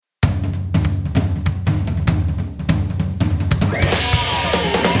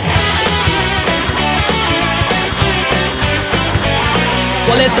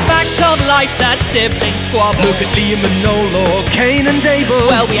it's a fact of life that siblings squabble. Look at Liam and Noel or Cain and Abel.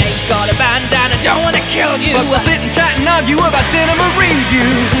 Well, we ain't got a bandana, don't wanna kill you. But we'll sit and chat and argue about cinema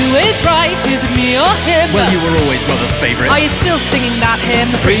reviews. Who is right? Is it me or him? Well, you were always mother's favourite. Are you still singing that hymn?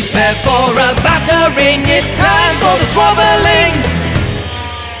 Prepare for a battering, it's time for the Squabblings.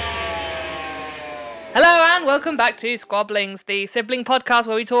 Hello and welcome back to Squabblings, the sibling podcast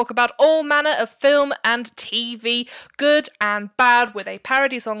where we talk about all manner of film and TV, good and bad, with a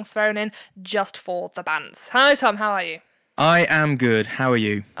parody song thrown in just for the bands. Hello Tom, how are you? I am good. How are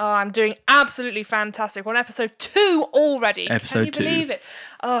you? Oh, I'm doing absolutely fantastic. We're on episode 2 already. Episode 2. Can you believe it?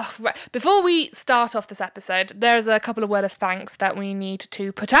 Oh, right. Before we start off this episode, there's a couple of words of thanks that we need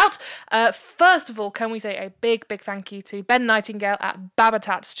to put out. First of all, can we say a big, big thank you to Ben Nightingale at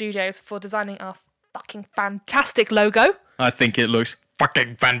Babatat Studios for designing our fucking fantastic logo. I think it looks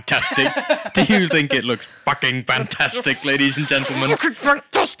fucking fantastic. Do you think it looks fucking fantastic, ladies and gentlemen? Fucking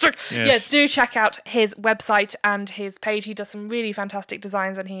fantastic! Yes. Yeah, do check out his website and his page. He does some really fantastic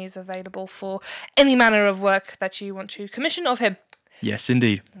designs and he's available for any manner of work that you want to commission of him. Yes,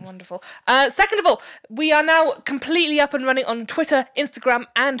 indeed. Wonderful. Second of all, we are now completely up and running on Twitter, Instagram,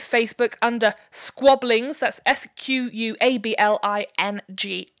 and Facebook under Squabblings. That's SQUABLINGS.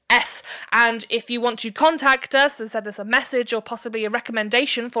 And if you want to contact us and send us a message or possibly a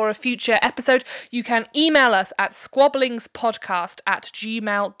recommendation for a future episode, you can email us at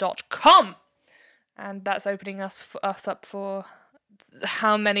squabblingspodcast@gmail.com. And that's opening us up for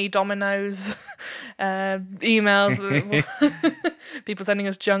how many Dominoes emails, people sending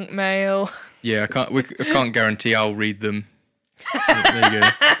us junk mail. Yeah, I can't guarantee I'll read them.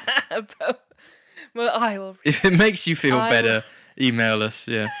 There you go. Well, I will. If it makes you feel better, email us.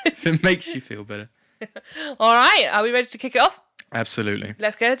 Yeah, if it makes you feel better. All right, are we ready to kick it off? Absolutely.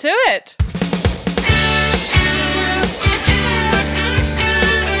 Let's get to it.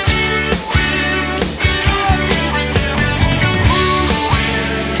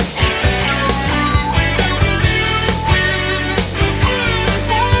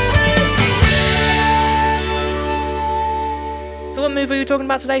 So what movie are we talking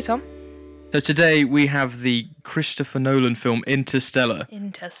about today, Tom? So today we have the Christopher Nolan film Interstellar.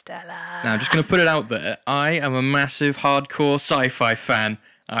 Interstellar. Now, I'm just going to put it out there. I am a massive hardcore sci-fi fan.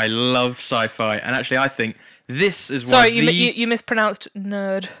 I love sci-fi. And actually, I think this is one of the... Sorry, you mispronounced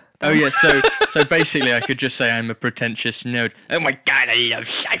nerd. Oh, yes. So basically, I could just say I'm a pretentious nerd. Oh, my God, I love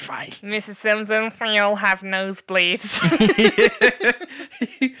sci-fi. Mrs. Simpson, we all have nosebleeds.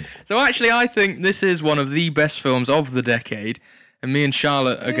 So actually, I think this is one of the best films of the decade. And me and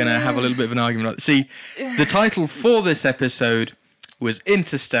Charlotte are going to have a little bit of an argument. See, the title for this episode was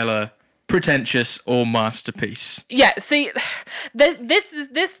Interstellar, Pretentious or Masterpiece. Yeah, see,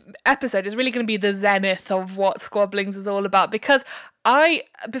 this episode is really going to be the zenith of what Squabblings is all about, because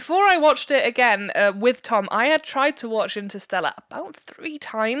before I watched it again with Tom, I had tried to watch Interstellar about 3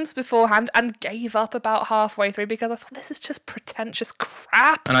 times beforehand and gave up about halfway through because I thought this is just pretentious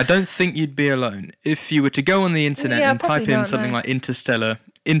crap. And I don't think you'd be alone. If you were to go on the internet and type in something like Interstellar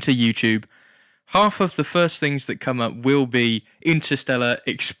into YouTube, half of the first things that come up will be Interstellar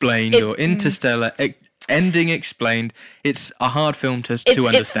explained or Interstellar ending explained. It's a hard film to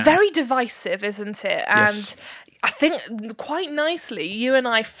understand. It's very divisive, isn't it? And yes. I think quite nicely you and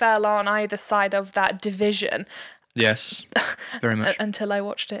I fell on either side of that division. Yes, very much. Until I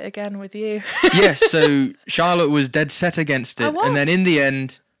watched it again with you. Yes, so Charlotte was dead set against it. And then in the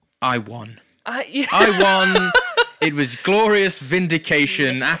end, I won. I won. It was glorious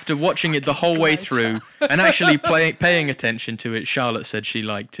vindication after watching it the whole way through and actually paying attention to it. Charlotte said she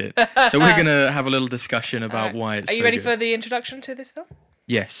liked it. So we're going to have a little discussion about why it's so good. Are you ready for the introduction to this film?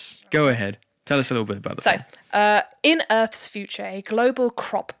 Yes. Go ahead. Tell us a little bit about the film. In Earth's future, a global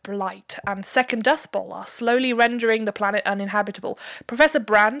crop blight and second dust bowl are slowly rendering the planet uninhabitable. Professor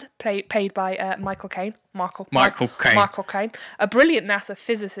Brand, played by Michael Caine, a brilliant NASA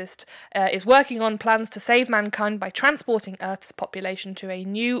physicist, is working on plans to save mankind by transporting Earth's population to a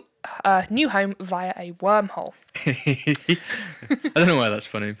new home via a wormhole. I don't know why that's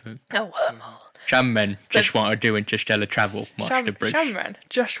funny, but... A wormhole. Some men just want to do interstellar travel, Master Bridge. Some men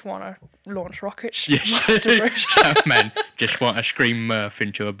just want to launch rockets, yes. Master Bridge. Some men just want to scream Murph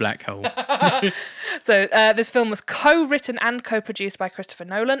into a black hole. So this film was co-written and co-produced by Christopher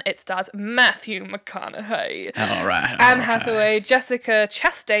Nolan. It stars Matthew McConaughey, Anne Hathaway, Jessica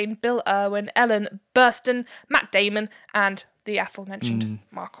Chastain, Bill Irwin, Ellen Burstyn, Matt Damon, and the aforementioned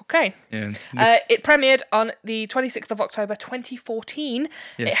Michael Caine. Yeah. It premiered on the 26th of October 2014.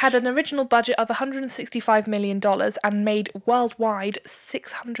 Yes. It had an original budget of $165 million and made worldwide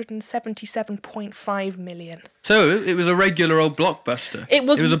 $677.5 million. So it was a regular old blockbuster. It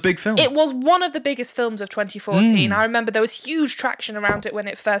was a big film. It was one of the biggest films of 2014. I remember there was huge traction around it when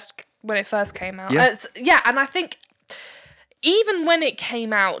it first came out. Yeah, and I think even when it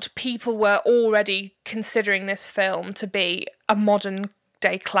came out, people were already considering this film to be a modern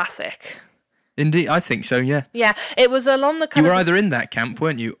day classic. Indeed, I think so, yeah. Yeah, it was along the kind of... You were either in that camp,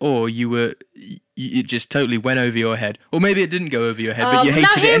 weren't you? Or it just totally went over your head. Or maybe it didn't go over your head, but you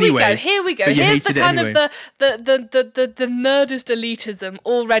hated it anyway. Here we go. Here's the kind of the nerdist elitism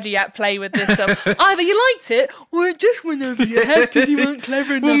already at play with this film. Either you liked it, or it just went over your head because you weren't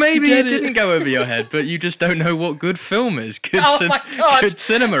clever enough. Well, maybe it didn't go over your head, but you just don't know what good film is. Good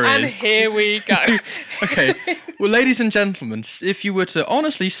cinema is. And here we go. Okay. Well, ladies and gentlemen, if you were to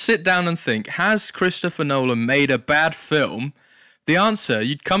honestly sit down and think, has Christopher Nolan made a bad film? The answer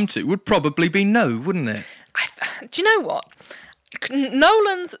you'd come to would probably be no, wouldn't it? Do you know what?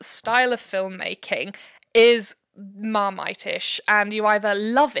 Nolan's style of filmmaking is Marmite-ish, and you either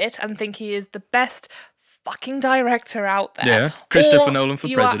love it and think he is the best fucking director out there. Yeah, Christopher Nolan for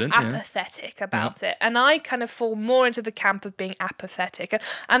president. You are apathetic about it. And I kind of fall more into the camp of being apathetic.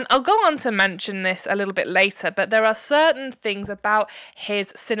 And I'll go on to mention this a little bit later, but there are certain things about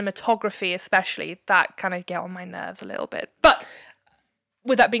his cinematography especially that kind of get on my nerves a little bit. But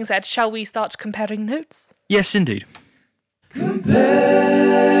with that being said, shall we start comparing notes? Yes, indeed.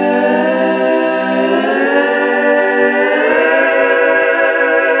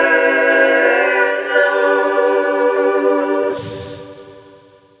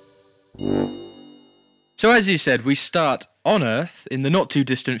 So as you said, we start on Earth in the not too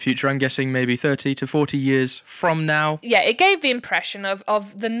distant future. I'm guessing maybe 30 to 40 years from now. Yeah, it gave the impression of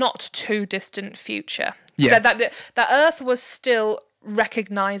the not too distant future. Yeah. That Earth was still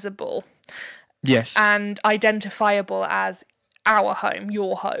recognisable. Yes. And identifiable as our home,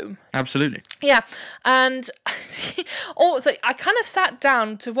 your home. Absolutely. Yeah. And also I kind of sat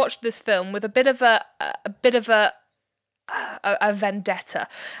down to watch this film with a bit of a vendetta,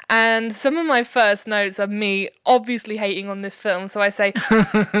 and some of my first notes are me obviously hating on this film, so I say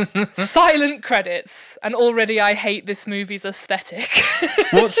silent credits, and already I hate this movie's aesthetic.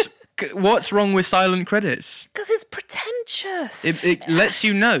 What's wrong with silent credits? Because it's pretentious. It lets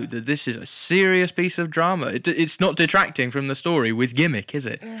you know that this is a serious piece of drama. It's not detracting from the story with gimmick, is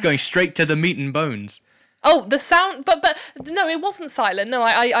it? It's going straight to the meat and bones. Oh, the sound, but no, it wasn't silent. No,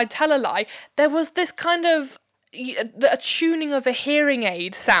 I tell a lie. There was this kind of a tuning of a hearing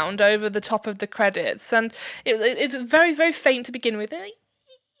aid sound over the top of the credits, and it's very, very faint to begin with.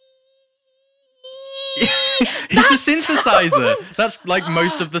 He's a synthesizer. That's like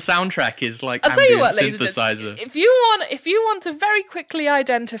most of the soundtrack is like I'll ambient tell you what, synthesizer. If you want to very quickly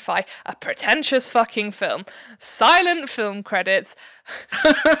identify a pretentious fucking film, silent film credits,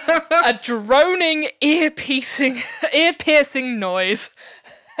 a droning ear-piercing noise,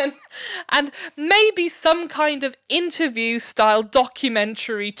 and maybe some kind of interview-style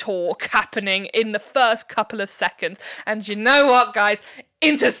documentary talk happening in the first couple of seconds. And you know what, guys?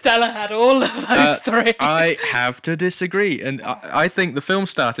 Interstellar had all of those three. I have to disagree. And I think the film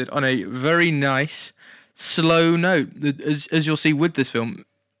started on a very nice, slow note. As you'll see with this film,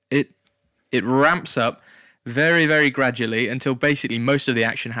 it ramps up very, very gradually until basically most of the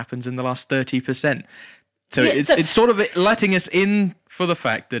action happens in the last 30%. So it's sort of letting us in for the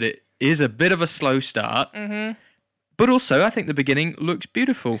fact that it is a bit of a slow start, but also I think the beginning looks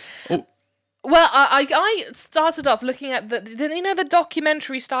beautiful. Well, I started off looking at the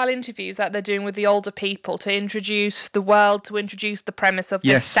documentary style interviews that they're doing with the older people to introduce the world, to introduce the premise of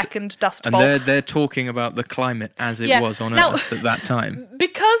the second Dust Bowl. And they're talking about the climate as it was on Earth at that time.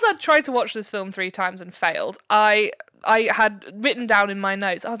 Because I'd tried to watch this film 3 times and failed, I had written down in my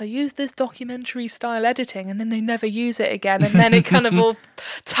notes, they used this documentary style editing and then they never use it again, and then it kind of all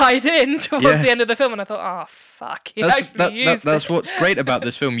tied in towards the end of the film, and I thought, fuck, that's what's great about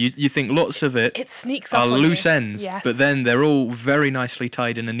this film. You think lots of it sneaks up are on loose you. ends, yes. but then they're all very nicely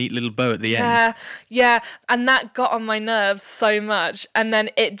tied in a neat little bow at the end. Yeah, and that got on my nerves so much, and then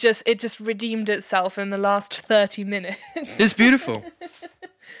it just redeemed itself in the last 30 minutes. It's beautiful.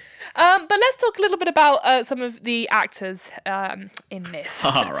 But let's talk a little bit about some of the actors in this.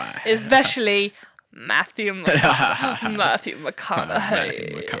 All right. Especially Matthew McConaughey. Matthew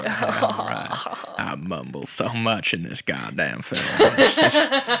McConaughey. Right. I mumble so much in this goddamn film. Do you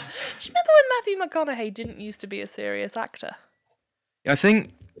remember when Matthew McConaughey didn't used to be a serious actor? I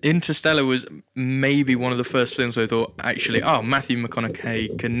think Interstellar was maybe one of the first films where I thought, actually, Matthew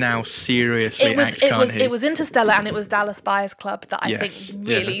McConaughey can now seriously act, can't he? It was Interstellar and it was Dallas Buyers Club that I think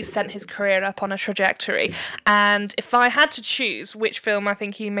really sent his career up on a trajectory. And if I had to choose which film I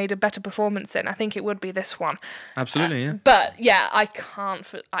think he made a better performance in, I think it would be this one. Absolutely, yeah. But yeah, I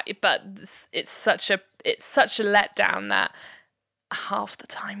can't. But it's such a letdown that half the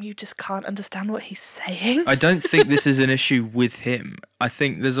time you just can't understand what he's saying. I don't think this is an issue with him. I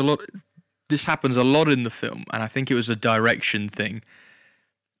think there's a lot. This happens a lot in the film, and I think it was a direction thing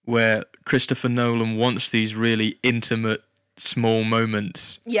where Christopher Nolan wants these really intimate, small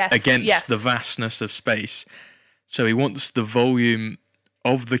moments against the vastness of space. So he wants the volume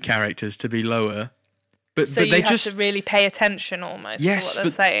of the characters to be lower. But so but you they have just to really pay attention almost to what they're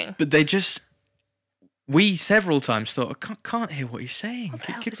saying. But they just. We several times thought, I can't hear what he's saying. What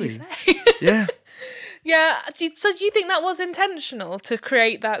the hell did he say? Yeah. Yeah. So do you think that was intentional to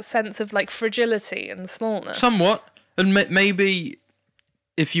create that sense of like fragility and smallness? Somewhat. And maybe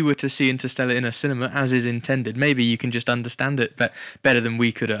if you were to see Interstellar in a cinema, as is intended, maybe you can just understand it better than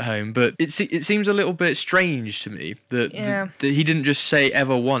we could at home. But it seems a little bit strange to me that he didn't just say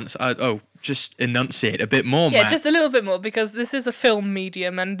ever once, just enunciate a bit more, Matt. Just a little bit more, because this is a film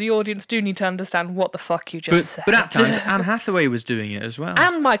medium and the audience do need to understand what the fuck you just said. But at times, Anne Hathaway was doing it as well.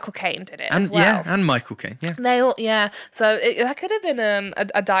 And Michael Caine did it as well. Yeah, and Michael Caine, yeah. They all, so that could have been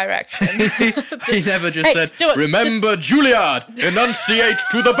a direction. He never just said, remember Juilliard, enunciate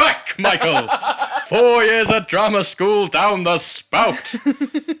to the back, Michael. 4 years at drama school down the spout.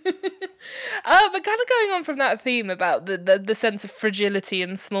 But kind of going on from that theme about the sense of fragility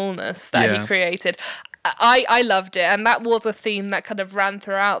and smallness that he created, I loved it, and that was a theme that kind of ran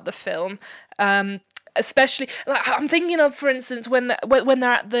throughout the film. Especially, like, I'm thinking of, for instance, when they're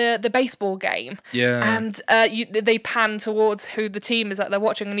at the baseball game, and they pan towards who the team is that they're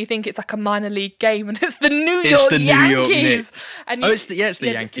watching, and you think it's like a minor league game, and it's the New York Yankees. It's the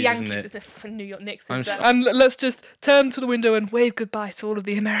Yankees, isn't it? It's the New York Knicks. And let's just turn to the window and wave goodbye to all of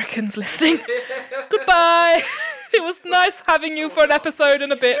the Americans listening. Goodbye. It was nice having you for an episode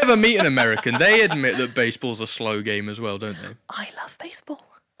and a bit. If you ever meet an American, they admit that baseball's a slow game as well, don't they? I love baseball.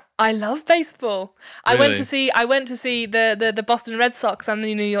 Really? I went to see the Boston Red Sox and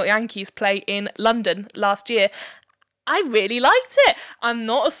the New York Yankees play in London last year. I really liked it. I'm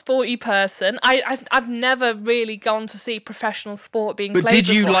not a sporty person. I've never really gone to see professional sport being played. But did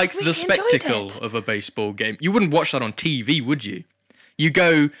you before. like the spectacle of a baseball game? You wouldn't watch that on TV, would you? You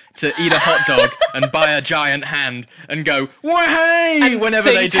go to eat a hot dog and buy a giant hand and go, "Wah-hey!" And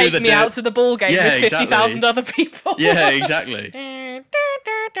whenever they do take me out to the ball game with 50,000 other people. Yeah, exactly. Yeah,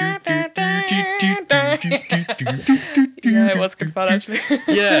 it was good fun, actually.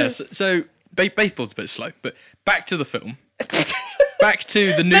 Yeah, so baseball's a bit slow, but back to the film. Back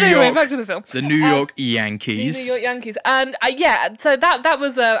to the New York. Back to the film. The New York Yankees. The New York Yankees, and so that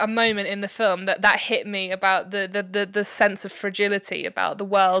was a moment in the film that hit me about the sense of fragility about the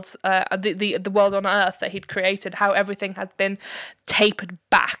world, the world on Earth that he'd created, how everything had been tapered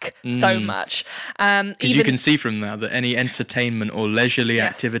back so much. Because you can see from that any entertainment or leisurely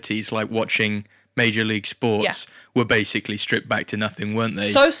activities like watching Major League Sports were basically stripped back to nothing, weren't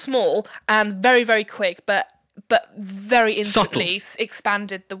they? So small and very, very quick, but very instantly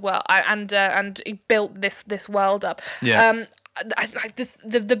expanded the world and built this world up. Yeah.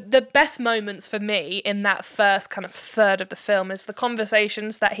 The best moments for me in that first kind of third of the film is the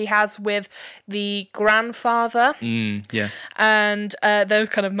conversations that he has with the grandfather. And those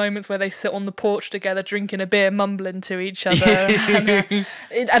kind of moments where they sit on the porch together drinking a beer, mumbling to each other,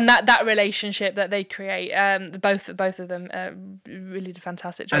 and that relationship that they create. Both of them really did a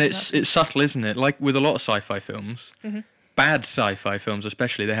fantastic job. And it's subtle, isn't it? Like with a lot of sci-fi films. Mm-hmm. Bad sci-fi films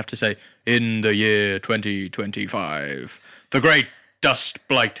especially, they have to say, in the year 2025, the great dust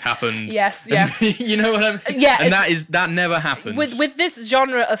blight happened. Yes, yeah. You know what I mean? Yeah. And that never happens. With this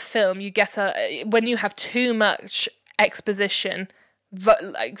genre of film, you get when you have too much exposition,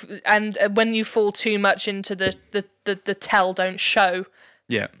 and when you fall too much into the tell, don't show.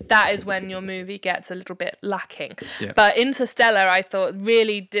 Yeah. That is when your movie gets a little bit lacking. Yeah. But Interstellar, I thought,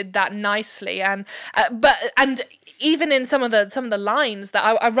 really did that nicely, and even in some of the lines that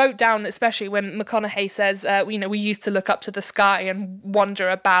I wrote down, especially when McConaughey says, we used to look up to the sky and wonder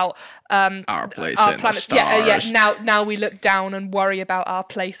about our place in the stars. Now we look down and worry about our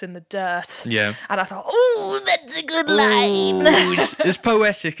place in the dirt. Yeah. And I thought, oh, that's a good line. It's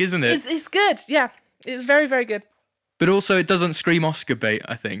poetic, isn't it? It's good. Yeah, it's very, very good. But also, it doesn't scream Oscar bait,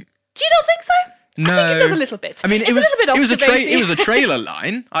 I think. Do you not think so? No. I think it does a little bit. I mean, it was a trailer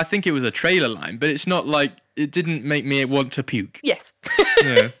line. I think it was a trailer line, but it's not like it didn't make me want to puke. Yes.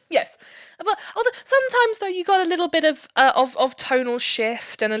 Yeah. Yes. But sometimes though you got a little bit of tonal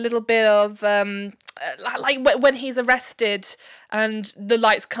shift and a little bit of like when he's arrested and the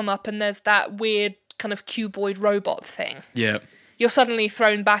lights come up and there's that weird kind of cuboid robot thing. Yeah. You're suddenly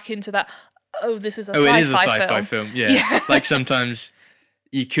thrown back into that. Oh, this is a sci-fi film. Oh, it is a sci-fi film. Yeah. Like sometimes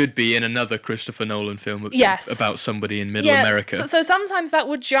you could be in another Christopher Nolan film about somebody in Middle America. So sometimes that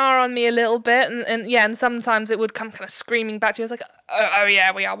would jar on me a little bit, and sometimes it would come kind of screaming back to you. I was like, oh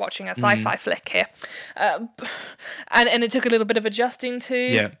yeah, we are watching a sci-fi flick here, and it took a little bit of adjusting to.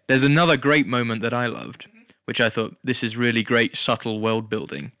 Yeah, there's another great moment that I loved, which I thought this is really great subtle world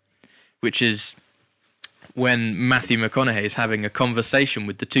building, which is when Matthew McConaughey is having a conversation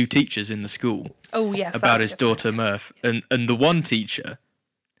with the two teachers in the school. Oh yes, about his daughter Murph, and the one teacher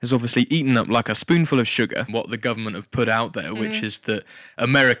has obviously eaten up like a spoonful of sugar what the government have put out there, which is that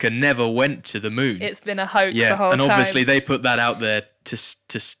America never went to the moon. It's been a hoax the whole time. And obviously they put that out there to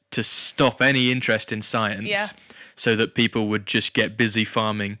stop any interest in science, so that people would just get busy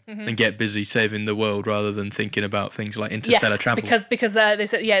farming and get busy saving the world rather than thinking about things like interstellar travel. Because they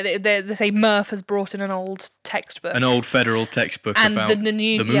say Murph has brought in an old textbook, an old federal textbook about the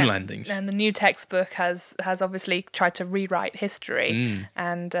moon landings, and the new textbook has obviously tried to rewrite history,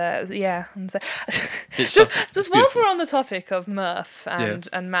 and and so just whilst we're on the topic of Murph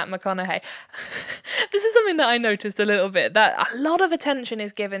and Matt McConaughey, this is something that I noticed a little bit, that a lot of attention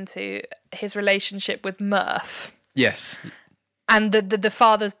is given to his relationship with Murph. Yes. And the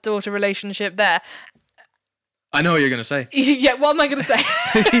father-daughter relationship there. I know what you're going to say. Yeah, what am I going to say?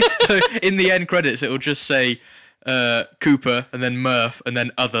 So in the end credits, it'll just say Cooper and then Murph and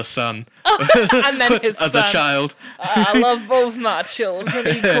then other son. And then his other son. child. I love both my children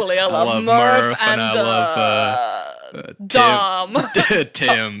equally. I love Murph and I love Tom.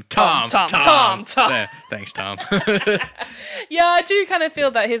 Tom. There. Thanks, Tom. Yeah, I do kind of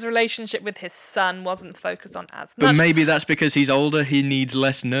feel that his relationship with his son wasn't focused on as much. But maybe that's because he's older, he needs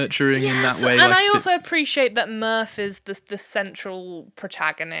less nurturing in that way. And I also appreciate that Murph is the central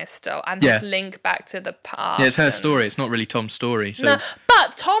protagonist and his link back to the past. Yeah, it's her story, it's not really Tom's story. So. No,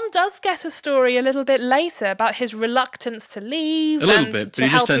 but Tom does get a story a little bit later about his reluctance to leave. A little bit, but he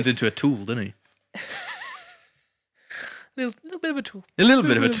just turns into a tool, doesn't he? Little bit of a tool. A little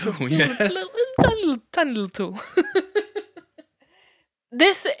bit of a tool, yeah. Tiny little tool.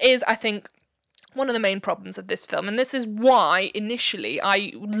 This is, I think, one of the main problems of this film, and this is why initially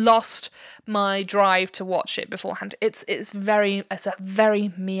I lost my drive to watch it beforehand. It's a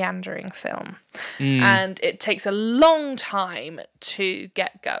very meandering film, and it takes a long time to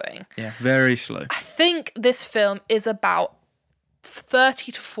get going. Yeah, very slow. I think this film is about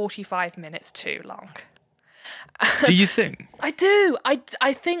 30 to 45 minutes too long. Do you think? I do.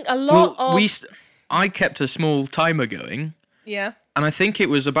 I think a lot I kept a small timer going. Yeah. And I think it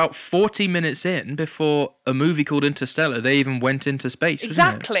was about 40 minutes in before a movie called Interstellar, they even went into space,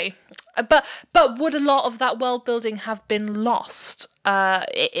 exactly. But would a lot of that world building have been lost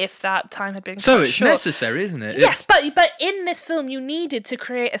if that time had been cut So it's short? Necessary, isn't it? Yes, but in this film you needed to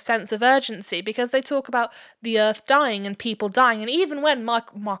create a sense of urgency because they talk about the Earth dying and people dying, and even when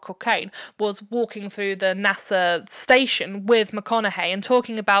Michael Caine was walking through the NASA station with McConaughey and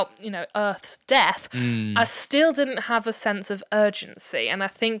talking about Earth's death, I still didn't have a sense of urgency, and I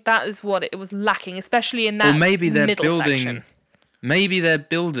think that is what it was lacking, especially in that middle section. Maybe they're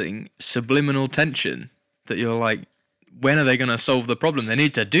building subliminal tension that you're like, when are they going to solve the problem? They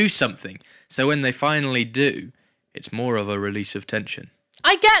need to do something. So when they finally do, it's more of a release of tension.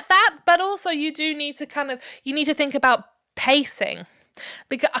 I get that, but also you do need to think about pacing.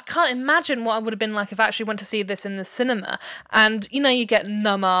 Because I can't imagine what it would have been like if I actually went to see this in the cinema. And, you get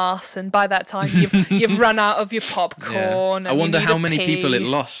numb ass, and by that time you've run out of your popcorn. Yeah. I wonder how many people it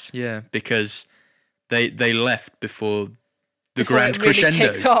lost. Yeah, because they left before the grand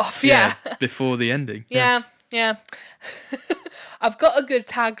crescendo kicked off, before the ending. Yeah. I've got a good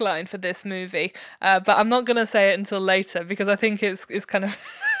tagline for this movie, but I'm not going to say it until later because I think it's kind of...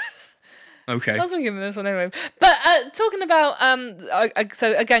 Okay. I was thinking of this one anyway. But talking about,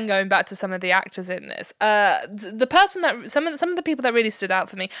 so again, going back to some of the actors in this, the person that, some of the people that really stood out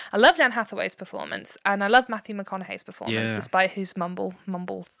for me, I loved Anne Hathaway's performance, and I love Matthew McConaughey's performance, despite his mumble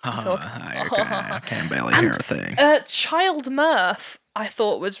talk. I can't barely hear a thing. Child Murph, I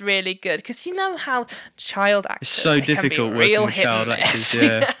thought was really good, because you know how child actors it's so difficult working with child actors,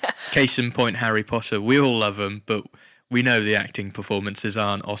 yeah. Case in point, Harry Potter. We all love them, but we know the acting performances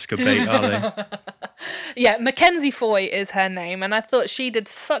aren't Oscar bait, are they? Yeah, Mackenzie Foy is her name, and I thought she did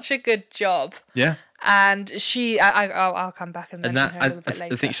such a good job. Yeah. And I'll come back and mention her a little bit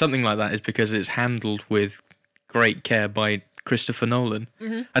later. I think something like that is because it's handled with great care by Christopher Nolan.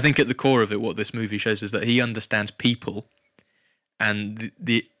 Mm-hmm. I think at the core of it, what this movie shows is that he understands people and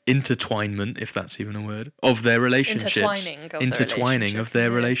the intertwinement, if that's even a word, of their relationships. Intertwining of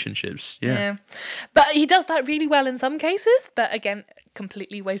their relationships. Yeah. But he does that really well in some cases, but again,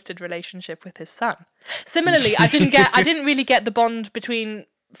 completely wasted relationship with his son. Similarly, I didn't really get the bond between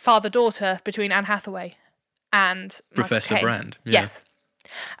father-daughter between Anne Hathaway and Professor Brand. Yeah. Yes.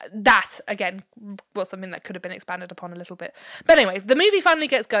 That, again, was something that could have been expanded upon a little bit. But anyway, the movie finally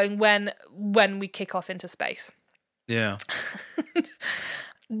gets going when we kick off into space. Yeah.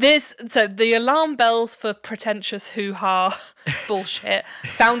 So the alarm bells for pretentious hoo-ha bullshit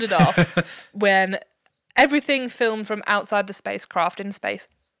sounded off when everything filmed from outside the spacecraft in space,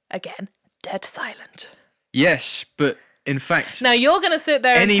 again, dead silent. Yes, but in fact... Now you're going to sit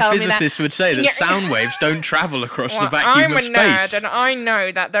there and tell me that... Any physicist would say that sound waves don't travel across the vacuum of space. I'm a nerd and I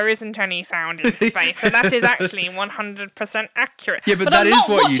know that there isn't any sound in space, so that is actually 100% accurate. Yeah, but that is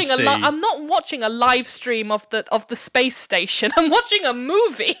what you'd see. I'm not watching a live stream of the space station. I'm watching a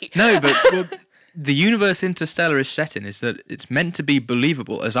movie. No, but the universe Interstellar is set in is that it's meant to be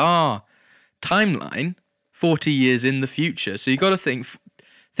believable as our timeline 40 years in the future. So you got to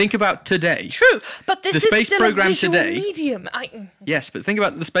think about today. True, but this is still a visual medium. Yes, but think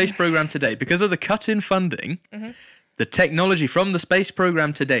about the space program today. Because of the cut in funding, the technology from the space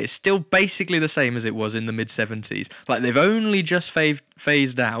program today is still basically the same as it was in the mid-70s. Like, they've only just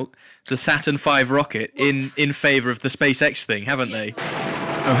phased out the Saturn V rocket in favour of the SpaceX thing, haven't they?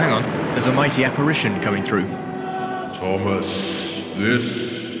 Oh, hang on. There's a mighty apparition coming through. Thomas,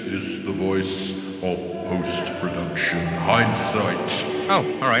 this is the voice of post-production hindsight. Oh,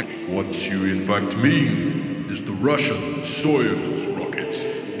 all right. What you in fact mean is the Russian Soyuz rocket,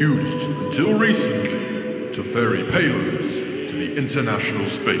 used until recently to ferry payloads to the International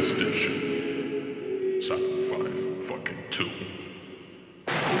Space Station. Saturn V fucking 2.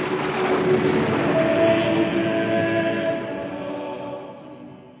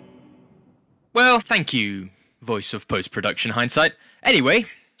 Well, thank you, voice of post-production hindsight. Anyway,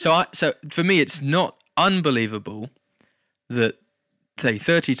 so for me, it's not unbelievable that, say,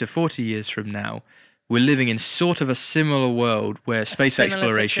 30 to 40 years from now, we're living in sort of a similar world where space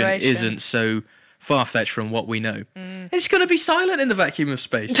exploration isn't so far-fetched from what we know. It's going to be silent in the vacuum of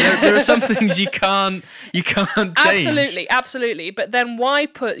space. There are some things you can't change. Absolutely. But then why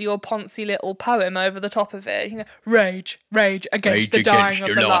put your poncy little poem over the top of it? You know, rage against the dying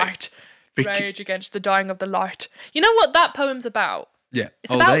of the light. Rage against the dying of the light. You know what that poem's about? Yeah,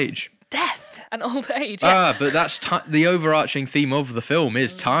 it's old about age. Death and old age. Yeah. But that's the overarching theme of the film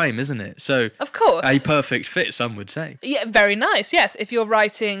is time, isn't it? So, of course, a perfect fit, some would say. Yeah, very nice. Yes, if you're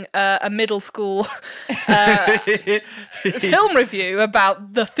writing a middle school film review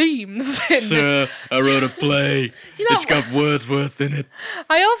about the themes. Sir, I wrote a play. It's got Wordsworth in it.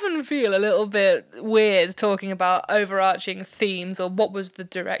 I often feel a little bit weird talking about overarching themes, or what was the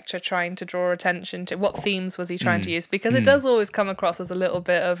director trying to draw attention to? What themes was he trying to use? Because it does always come across as a little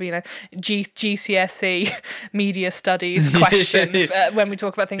bit of, GCSE media studies question when we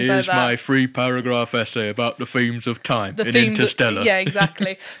talk about things like that. Here's my 3-paragraph essay about the themes of time in Interstellar. Yeah,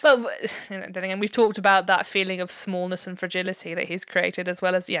 exactly. But then again, we've talked about that feeling of smallness and fragility that he's created, as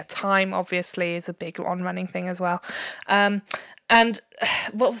well as, time obviously is a big on-running thing as well. And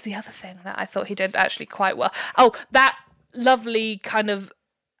what was the other thing that I thought he did actually quite well? Oh, that lovely kind of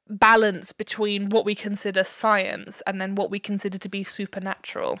balance between what we consider science and then what we consider to be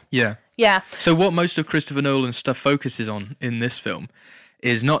supernatural. Yeah. So what most of Christopher Nolan's stuff focuses on in this film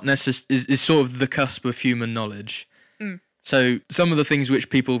is not is sort of the cusp of human knowledge. So some of the things which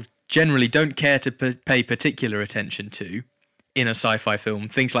people generally don't care to pay particular attention to in a sci-fi film,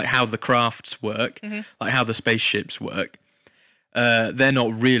 things like how the crafts work, like how the spaceships work, they're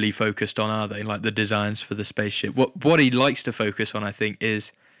not really focused on, are they? Like the designs for the spaceship. What he likes to focus on, I think,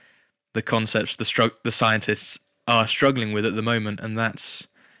 is the concepts the scientists are struggling with at the moment, and that's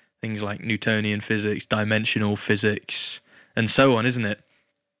things like Newtonian physics, dimensional physics, and so on, isn't it?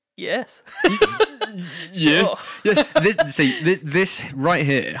 Yes. Yeah. Sure. Yes. This right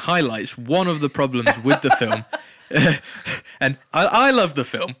here highlights one of the problems with the film. And I love the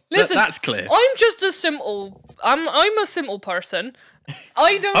film. Listen, that's clear. I'm just a simple. I'm a simple person.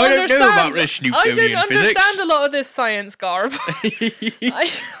 I don't understand. Know about this Newtonian physics. I don't physics. understand a lot of this science garb.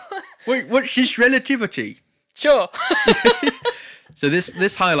 Wait, what's this relativity? Sure. So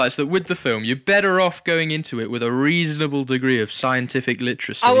this highlights that with the film, you're better off going into it with a reasonable degree of scientific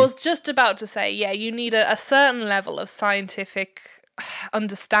literacy. I was just about to say, you need a certain level of scientific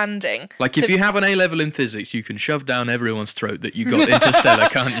understanding. Like, if you have an A-level in physics, you can shove down everyone's throat that you got Interstellar,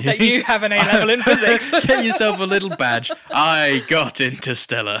 can't you? That you have an A-level in physics. Get yourself a little badge. I got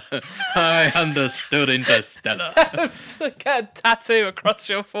Interstellar. I understood Interstellar. Get a tattoo across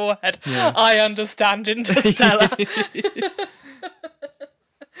your forehead. Yeah. I understand Interstellar.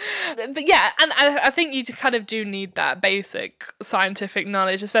 But yeah, and I think you kind of do need that basic scientific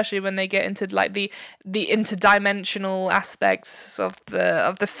knowledge, especially when they get into like the interdimensional aspects of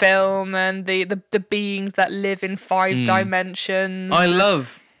the film and the beings that live in 5 dimensions. I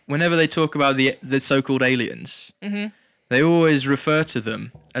love whenever they talk about the so-called aliens. Mm-hmm. They always refer to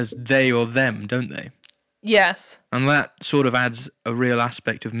them as they or them, don't they? Yes. And that sort of adds a real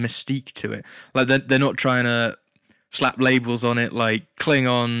aspect of mystique to it. Like they're not trying to slap labels on it like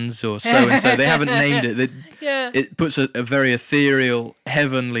Klingons or so-and-so. They haven't named it. It puts a very ethereal,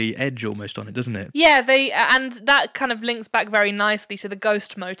 heavenly edge almost on it, doesn't it? Yeah, and that kind of links back very nicely to the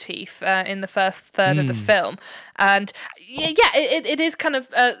ghost motif in the first third of the film. And it is kind of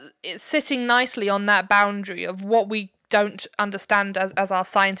it's sitting nicely on that boundary of what we don't understand as our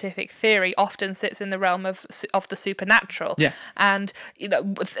scientific theory often sits in the realm of the supernatural. Yeah. And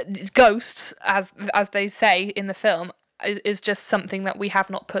ghosts, as they say in the film, is just something that we have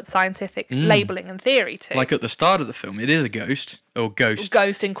not put scientific labelling and theory to. Like at the start of the film, it is a ghost, or ghost.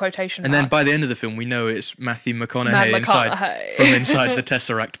 Ghost in quotation marks. And then by the end of the film, we know it's Matthew McConaughey from inside the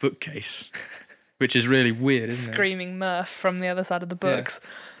Tesseract bookcase, which is really weird, isn't Screaming Murph from the other side of the books. Yeah.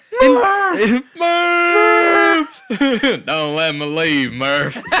 Murph! Murph! Don't let me leave,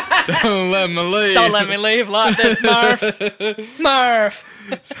 Murph. Don't let me leave. Don't let me leave like this, Murph. Murph.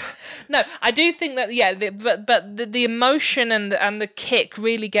 No, I do think that the emotion and the kick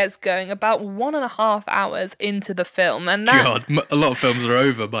really gets going about 1.5 hours into the film, and that, God, a lot of films are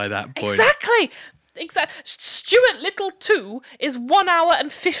over by that point. Exactly. Stuart Little 2 is 1 hour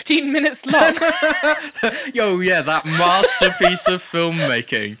and 15 minutes long. Yo, yeah, that masterpiece of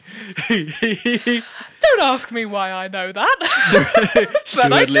filmmaking. Don't ask me why I know that.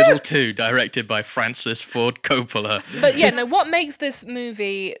 Stuart Little 2, directed by Francis Ford Coppola. But yeah, no, what makes this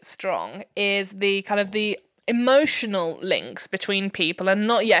movie strong is the kind of the emotional links between people, and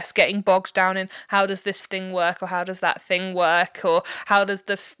not getting bogged down in how does this thing work or how does that thing work or how does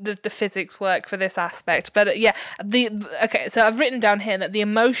the physics work for this aspect. But so I've written down here that the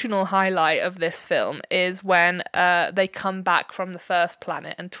emotional highlight of this film is when they come back from the first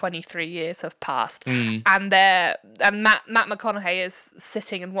planet and 23 years have passed, and Matt McConaughey is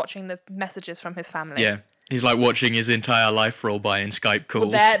sitting and watching the messages from his family. Yeah. He's like watching his entire life roll by in Skype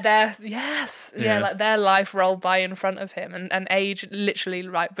calls. Like their life roll by in front of him and age literally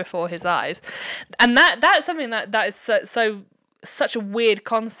right before his eyes, and that's something that is such a weird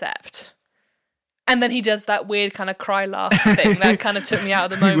concept. And then he does that weird kind of cry laugh thing that kind of took me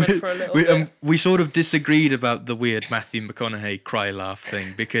out of the moment for a little bit. We sort of disagreed about the weird Matthew McConaughey cry laugh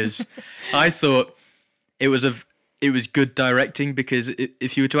thing because I thought it was good directing, because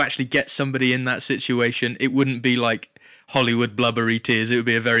if you were to actually get somebody in that situation, it wouldn't be like Hollywood blubbery tears. It would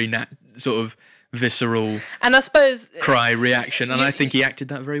be a very sort of visceral, and I suppose cry reaction. And I think he acted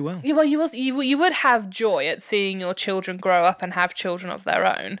that very well. Well, you would have joy at seeing your children grow up and have children of their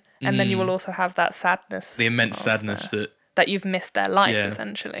own, and then you will also have that sadness, the immense sadness that you've missed their life.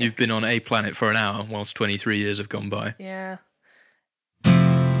 Essentially, you've been on a planet for an hour whilst 23 years have gone by. Yeah.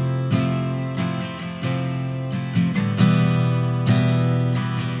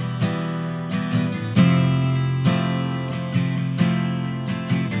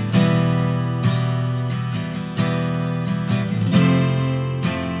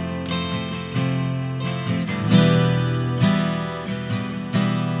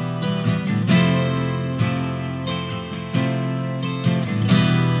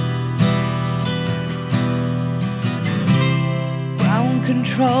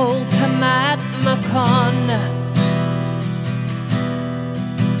 Control to Matt McCon.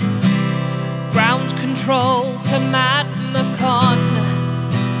 Ground control to Matt McCon.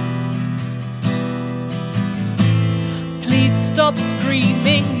 Please stop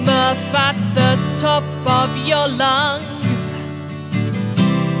screaming, Murph, at the top of your lungs.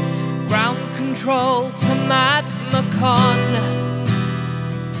 Ground control to Matt McCon.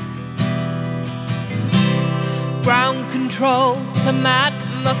 Ground control to Matt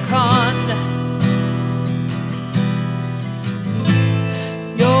McCon.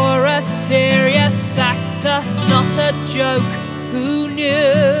 You're a serious actor, not a joke. Who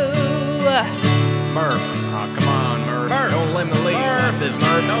knew? Murph, oh come on, Murph. Don't let me leave. Murph,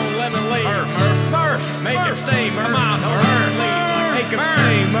 don't let me leave. Murph, make him stay. Murph, come on, don't let me leave. Make him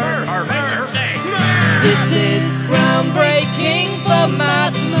stay. Murph, make him stay. This is groundbreaking.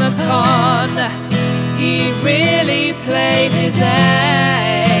 Matt McCon, he really played his ace.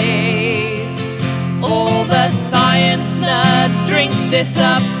 All the science nerds drink this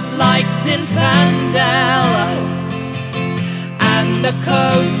up like Zinfandel. And the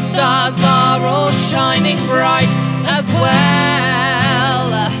co-stars are all shining bright as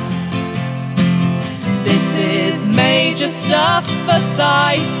well. This is major stuff for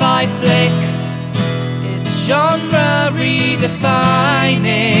sci-fi flicks. It's genre redefining.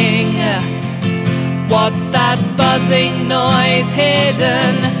 What's that buzzing noise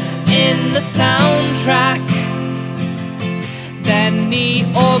hidden in the soundtrack? Then the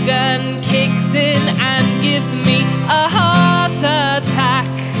organ kicks in and gives me a heart attack.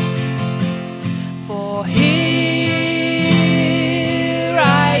 For here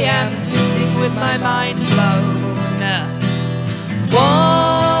I am sitting with my mind blown,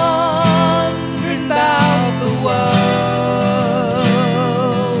 wandering about the world.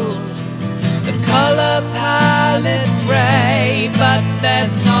 The colour palette's grey, but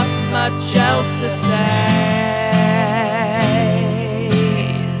there's not much else to say.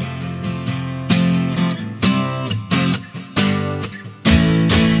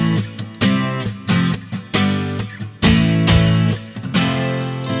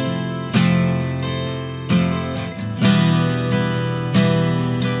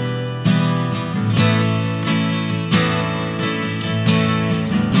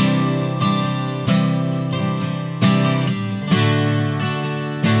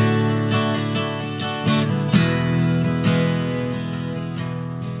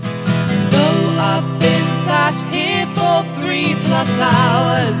 Here for 3+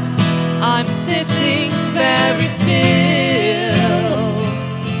 hours, I'm sitting very still.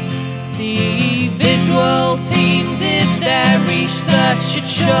 The visual team did their research, it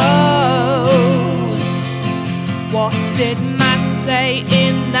shows. What did Matt say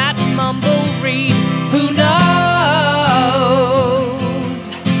in that mumble read? Who knows?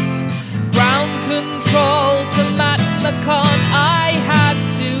 Ground control to Matt McCon, I had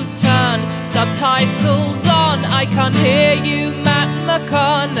to turn subtitles on. I can't hear you, Matt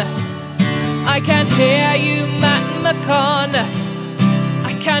McCon. I can't hear you, Matt McCon.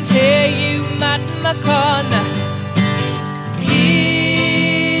 I can't hear you, Matt McCon. Here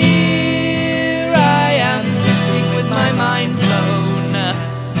I am sitting with my mind blown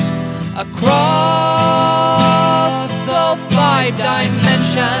across all 5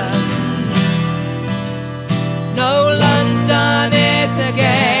 dimensions. Nolan's done it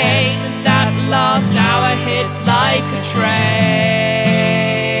again. That last hour hit like a train.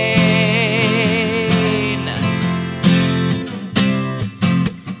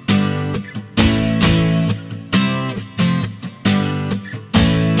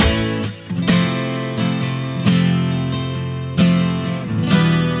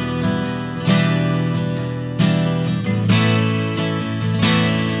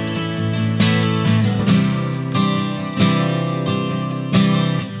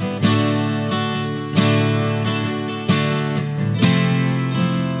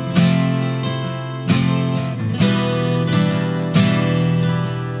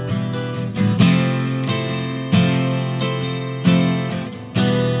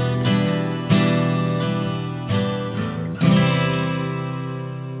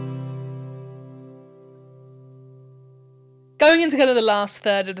 Going into kind of the last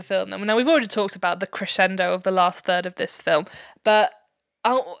third of the film, now we've already talked about the crescendo of the last third of this film, but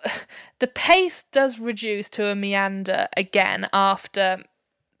the pace does reduce to a meander again after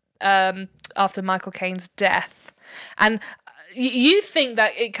Michael Caine's death. And you think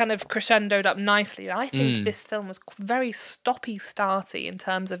that it kind of crescendoed up nicely. I think this film was very stoppy-starty in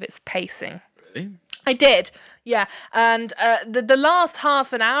terms of its pacing. Really? I did, yeah, and the last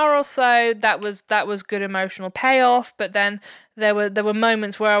half an hour or so, that was good emotional payoff. But then there were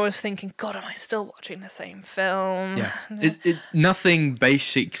moments where I was thinking, God, am I still watching the same film? Yeah, nothing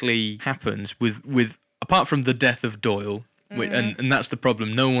basically happens with apart from the death of Doyle, and that's the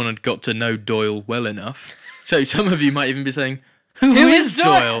problem. No one had got to know Doyle well enough. So some of you might even be saying, "Who is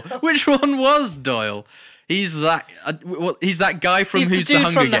Doyle? Which one was Doyle?" He's that guy from He's the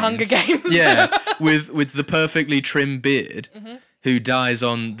Hunger Games. Yeah, with the perfectly trimmed beard, who dies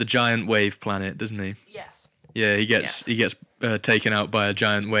on the giant wave planet, doesn't he? Yes. Yeah, he gets taken out by a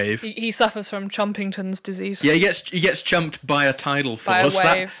giant wave. He suffers from Chumpington's disease. Yeah, he gets chumped by a tidal force.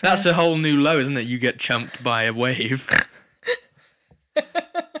 By a wave, that's a whole new low, isn't it? You get chumped by a wave.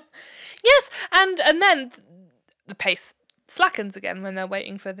 Yes, and then the pace slackens again when they're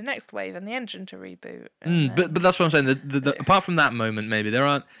waiting for the next wave and the engine to reboot. But that's what I'm saying. Apart from that moment, maybe there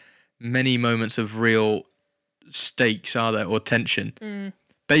aren't many moments of real stakes are there, or tension.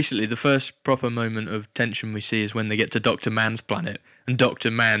 Basically, the first proper moment of tension we see is when they get to Dr. Mann's planet, and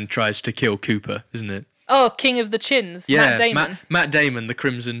Dr. Mann tries to kill Cooper, isn't it? Oh, King of the Chins, Matt Damon. Matt Damon, the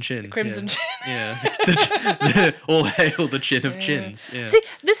Crimson Chin. Crimson Chin. Yeah. All hail the Chin of Chins. Yeah. See,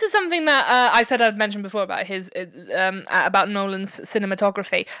 this is something that I said I'd mentioned before about about Nolan's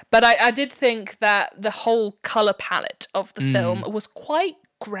cinematography, but I did think that the whole colour palette of the film was quite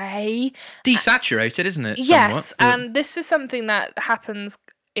grey. Desaturated, isn't it? Yes, and this is something that happens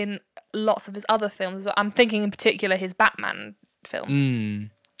in lots of his other films as well. I'm thinking in particular his Batman films.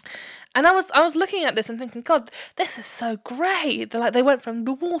 And I was looking at this and thinking, God, this is so great. They went from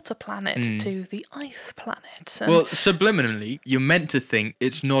the water planet to the ice planet. Well, subliminally, you're meant to think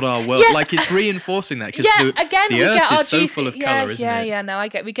it's not our world. Yes. Like, it's reinforcing that because the Earth is so full of colour, isn't it? Yeah, no, I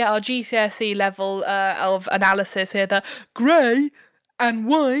get. We get our GCSE level of analysis here that grey and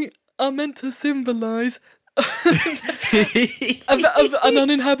white are meant to symbolise of an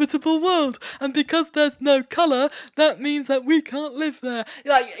uninhabitable world, and because there's no colour, that means that we can't live there.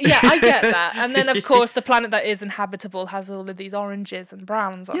 Like, yeah, I get that. And then, of course, the planet that is inhabitable has all of these oranges and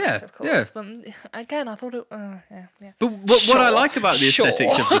browns on it, of course. But again, I thought it. Yeah. But what I like about the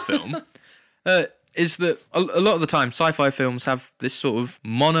aesthetics of the film is that a lot of the time, sci-fi films have this sort of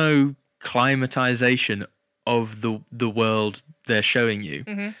monoclimatization of the world they're showing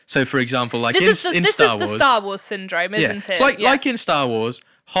you. So, for example, like in Star Wars... This is the Star Wars syndrome, isn't it? It's like in Star Wars,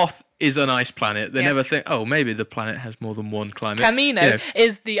 Hoth is an ice planet. They never think, oh, maybe the planet has more than one climate. Kamino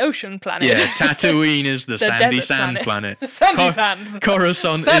is the ocean planet. Yeah, Tatooine is the sandy sand planet. The sandy sand.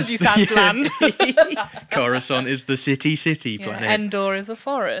 Coruscant sandy sand land. Coruscant is the city planet. Endor is a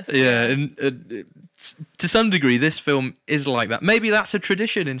forest. Yeah, and to some degree, this film is like that. Maybe that's a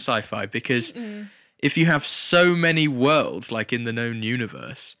tradition in sci-fi, because... if you have so many worlds, like in the known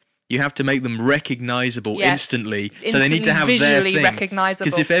universe, you have to make them recognisable instantly. So they need to have their thing. Recognisable.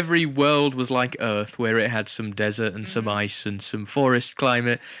 Because if every world was like Earth, where it had some desert and some ice and some forest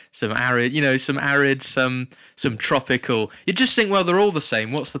climate, some arid, some tropical, you'd just think, well, they're all the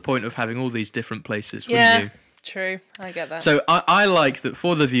same. What's the point of having all these different places? Wouldn't you? True. I get that. So I like that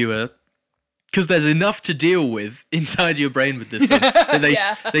for the viewer, because there's enough to deal with inside your brain with this film,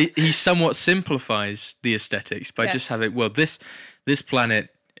 that he somewhat simplifies the aesthetics by just having, well, this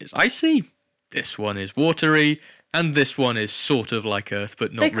planet is icy, this one is watery, and this one is sort of like Earth,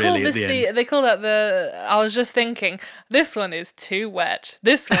 but not really at the end. They call that I was just thinking, this one is too wet,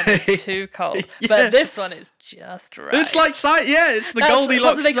 this one is too cold, but this one is just right. It's like, it's the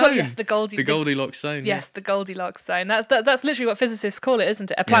Goldilocks zone. Yes, the Goldilocks zone. Yes, the Goldilocks zone. That's literally what physicists call it,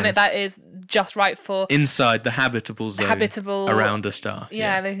 isn't it? A planet that is just right for... inside the habitable zone. Around a star.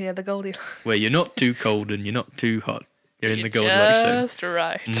 Yeah, the Goldilocks. Where you're not too cold and you're not too hot. You're in the Goldilocks zone. Just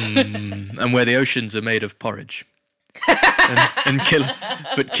right. And where the oceans are made of porridge. and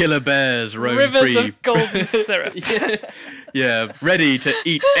killer bears roam Rivers free. Of golden syrup. Ready to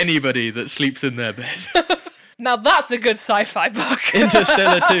eat anybody that sleeps in their bed. Now that's a good sci-fi book.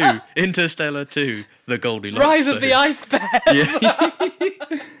 Interstellar 2, the Goldilocks Rise of the Ice Bears. Yeah.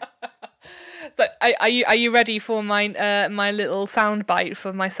 So, are you ready for my little soundbite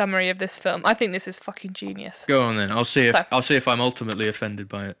for my summary of this film? I think this is fucking genius. Go on then. I'll see if I'm ultimately offended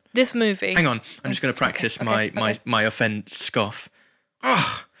by it. This movie. Hang on. I'm just going to practice my offend scoff.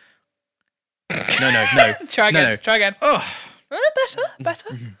 Ugh. No. Try again. No. Try again. Oh. Better.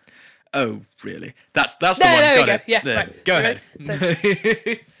 Oh, really? That's the one. Got it. Yeah. There. Right. Go ahead. So,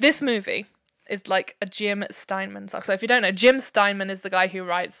 this movie is like a Jim Steinman song. So if you don't know, Jim Steinman is the guy who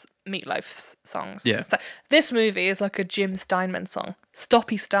writes Meatloaf's songs. Yeah. So this movie is like a Jim Steinman song.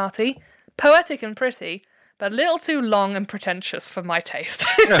 Stoppy-starty, poetic and pretty, but a little too long and pretentious for my taste.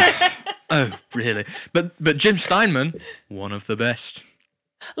 Oh, really? But Jim Steinman, one of the best.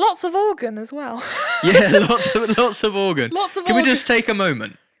 Lots of organ as well. Yeah, lots of organ. Can we just take a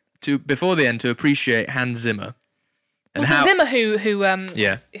moment before the end to appreciate Hans Zimmer? Was it Zimmer who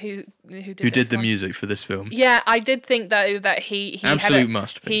did the music for this film? Yeah, I did think that he absolute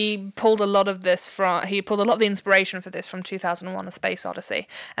masterpiece. He pulled a lot of the inspiration for this from 2001: A Space Odyssey,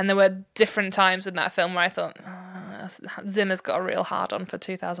 and there were different times in that film where I thought Zimmer's got a real hard on for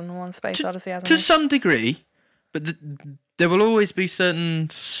 2001: Space Odyssey, hasn't he? To some degree, but there will always be certain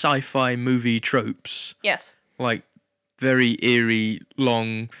sci-fi movie tropes. Yes, like very eerie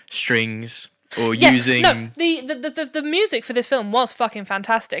long strings. Or using the music for this film was fucking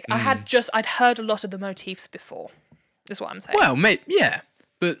fantastic. I'd heard a lot of the motifs before. Is what I'm saying. Well,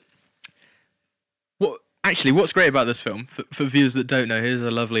 but what's great about this film for viewers that don't know? Here's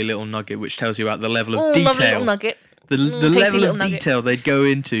a lovely little nugget which tells you about the level of detail. Lovely little nugget. The level of detail they'd go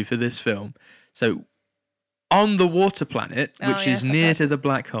into for this film. So, on the water planet, which is near to the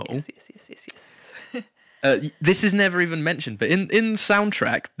black hole. Yes. This is never even mentioned, but in the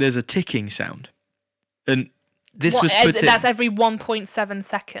soundtrack, there's a ticking sound. And this was put in... That's every 1.7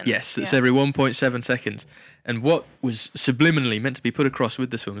 seconds. Yes, it's every 1.7 seconds. And what was subliminally meant to be put across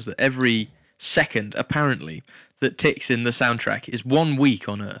with this film is that every second, apparently, that ticks in the soundtrack is 1 week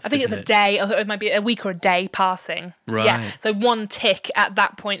on Earth. I think it's a day, or it might be a week or a day passing. Right. Yeah. So one tick at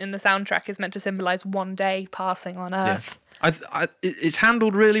that point in the soundtrack is meant to symbolise 1 day passing on Earth. Yeah. It's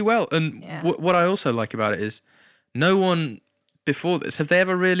handled really well. And what I also like about it is no one before this, have they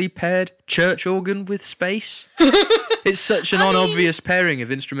ever really paired church organ with space? It's such an unobvious pairing of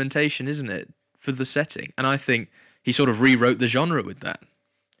instrumentation, isn't it, for the setting? And I think he sort of rewrote the genre with that.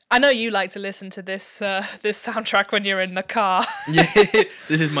 I know you like to listen to this this soundtrack when you're in the car. Yeah,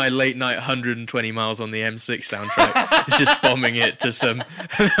 this is my late night 120 miles on the M6 soundtrack. It's just bombing it to some...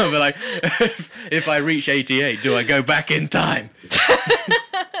 I'll be like, if I reach 88, do I go back in time?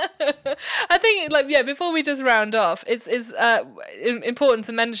 I think, before we just round off, it's important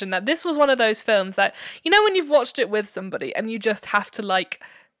to mention that this was one of those films that, when you've watched it with somebody and you just have to,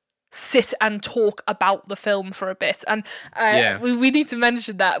 sit and talk about the film for a bit. And we need to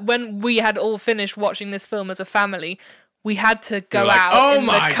mention that when we had all finished watching this film as a family, we had to go out in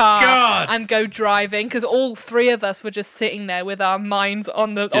the car and go driving because all three of us were just sitting there with our minds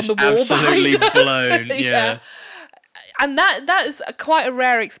on the wall. Absolutely blown, yeah. And that is quite a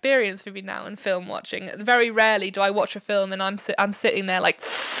rare experience for me now in film watching. Very rarely do I watch a film and I'm sitting there like,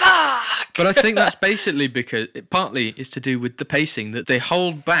 fuck! But I think that's basically because it partly is to do with the pacing, that they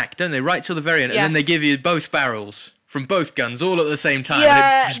hold back, don't they, right till the very end, and then they give you both barrels from both guns all at the same time,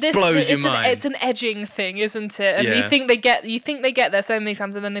 and it just blows your mind. It's an edging thing, isn't it? And you think they get there so many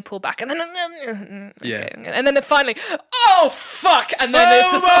times, and then they pull back, and then and then finally, oh fuck, and then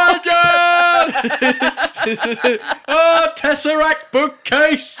it's just my god! Oh, Tesseract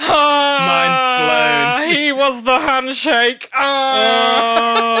bookcase, mind blown. He was the handshake.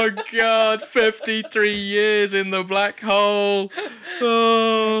 Oh god, 53 years in the black hole.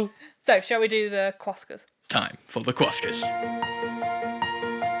 Oh. So, shall we do the Quoskas? Time for the Quoskas.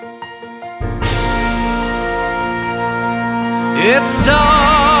 It's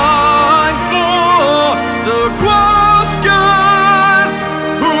time for the Quoskas.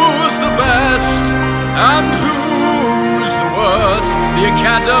 Who's the best and who's the worst? The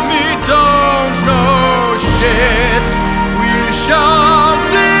Academy don't know shit. We shall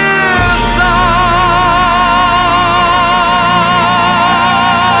decide.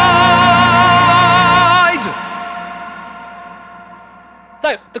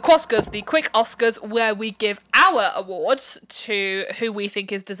 So, the Quoskas, the quick Oscars, where we give our awards to who we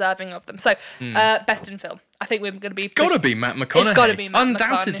think is deserving of them. So, best in film. I think we're going to be... It's got to be Matt McConaughey. It's got to be Matt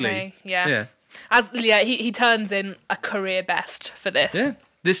Undoubtedly. McConaughey. Yeah. He turns in a career best for this. Yeah.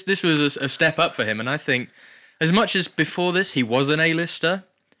 This was a step up for him, and I think as much as before this he was an A-lister,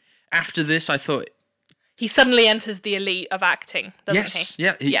 after this I thought... He suddenly enters the elite of acting, doesn't he?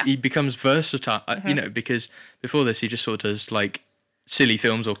 Yeah. He becomes versatile, because before this he just sort of does, silly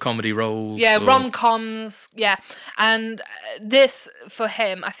films or comedy roles. Yeah, rom-coms, And this, for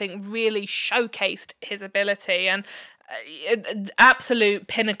him, I think really showcased his ability, and absolute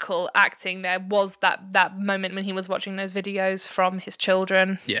pinnacle acting there was that moment when he was watching those videos from his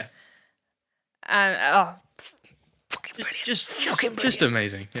children. Yeah. And, fucking brilliant. Just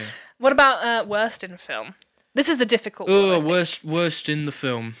amazing, yeah. What about worst in film? This is the difficult one. Oh, worst in the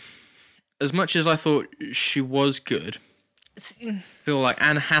film. As much as I thought she was good... I feel like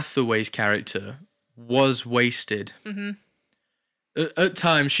Anne Hathaway's character was wasted. Mm-hmm. At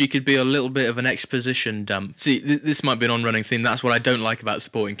times, she could be a little bit of an exposition dump. See, this might be an on-running theme. That's what I don't like about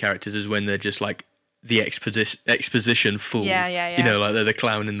supporting characters, is when they're just the exposition fool. Yeah. They're the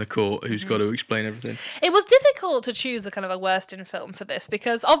clown in the court who's got to explain everything. It was difficult to choose a kind of a worst in film for this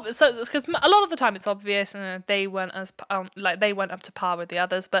because a lot of the time it's obvious they weren't up to par with the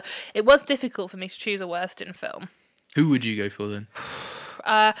others, but it was difficult for me to choose a worst in film. Who would you go for then?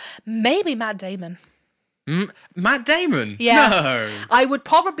 Maybe Matt Damon. Matt Damon? Yeah. No. I would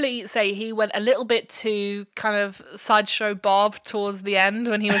probably say he went a little bit too kind of Sideshow Bob towards the end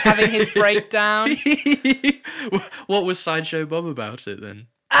when he was having his breakdown. What was Sideshow Bob about it then?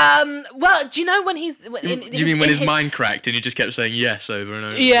 Well, do you know when he's... do you mean when his mind cracked and he just kept saying yes over and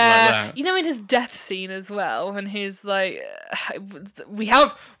over? Yeah. Like that? You know, in his death scene as well, when he's like, we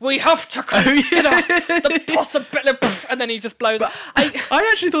have to consider the possibility, and then he just blows. I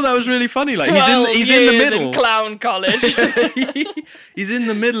actually thought that was really funny. Like he's in the middle. In clown college. He's in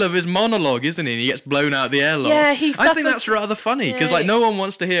the middle of his monologue, isn't he? And he gets blown out the airlock. Yeah, I think that's rather funny because like no one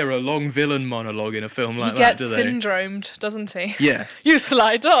wants to hear a long villain monologue in a film like that, do they? He gets syndromed, doesn't he? Yeah. You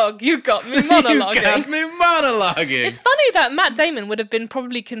sly dog, you got me monologuing. You got me monologuing. It's funny that Matt Damon would have been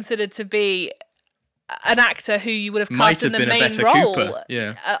probably considered to be an actor who you would have cast in the main role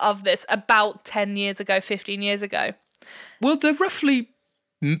of this about 10 years ago, 15 years ago. Well, they're roughly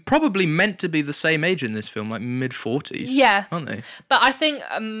probably meant to be the same age in this film, like mid-40s. Yeah. Aren't they? But I think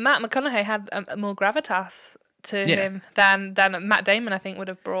Matt McConaughey had more gravitas to him than Matt Damon, I think, would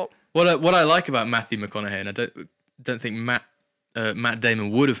have brought. What I like about Matthew McConaughey, and I don't think Matt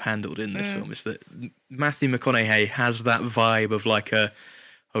Damon would have handled in this film, is that Matthew McConaughey has that vibe of like a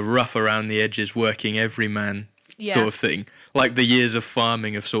rough around the edges working everyman sort of thing. Like the years of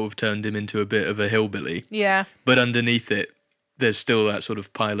farming have sort of turned him into a bit of a hillbilly. Yeah. But underneath it, there's still that sort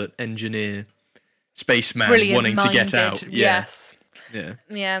of pilot, engineer, spaceman wanting to get out. Yes. Yeah.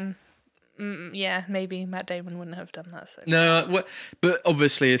 Yeah. Yeah, maybe Matt Damon wouldn't have done that. So. No, but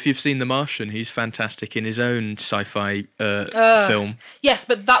obviously, if you've seen The Martian, he's fantastic in his own sci-fi film. Yes,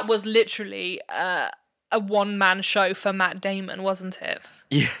 but that was literally a one-man show for Matt Damon, wasn't it?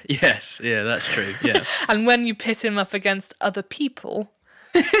 Yeah. Yes. Yeah, that's true. Yeah. And when you pit him up against other people,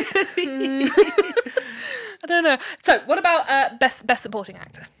 I don't know. So, what about best supporting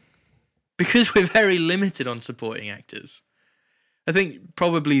actor? Because we're very limited on supporting actors. I think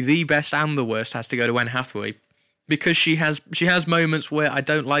probably the best and the worst has to go to Anne Hathaway, because she has moments where I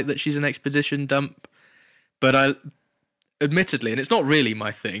don't like that she's an exposition dump, but admittedly, and it's not really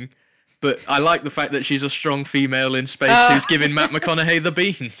my thing, but I like the fact that she's a strong female in space who's giving Matt McConaughey the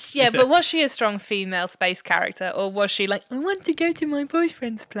beans. Yeah, but was she a strong female space character, or was she like, I want to go to my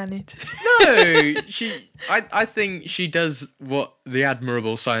boyfriend's planet? No, I think she does what the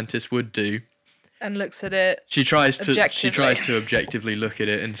admirable scientist would do. And looks at it. She tries to objectively look at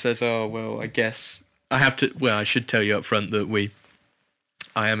it and says, "Oh well, I guess I have to." Well, I should tell you up front that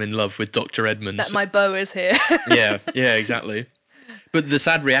I am in love with Dr. Edmonds. That my beau is here. yeah, exactly. But the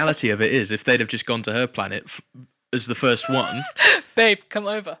sad reality of it is, if they'd have just gone to her planet as the first one, babe, come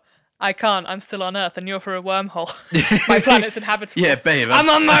over. I can't. I'm still on Earth, and you're for a wormhole. My planet's inhabitable. Yeah, babe. I'm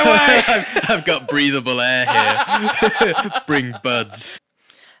on my way. I've got breathable air here. Bring buds.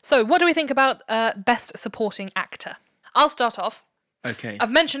 So, what do we think about Best Supporting Actor? I'll start off. Okay.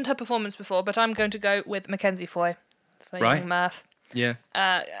 I've mentioned her performance before, but I'm going to go with Mackenzie Foy for young Murph. Yeah.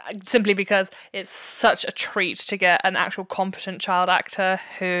 Simply because it's such a treat to get an actual competent child actor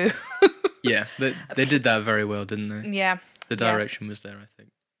who... Yeah, they did that very well, didn't they? Yeah. The direction was there, I think.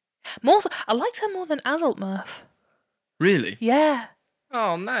 More so, I liked her more than adult Murph. Really? Yeah.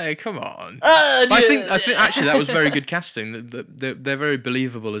 Oh no! Come on. I think actually that was very good casting. They're very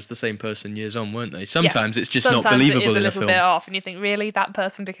believable as the same person years on, weren't they? Sometimes it's just not believable in a film. Sometimes it is a little bit off, and you think, really, that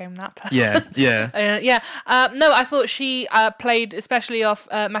person became that person? Yeah. No, I thought she played, especially off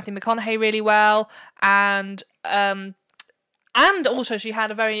Matthew McConaughey, really well, and also she had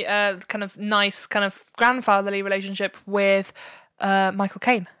a very kind of nice, kind of grandfatherly relationship with Michael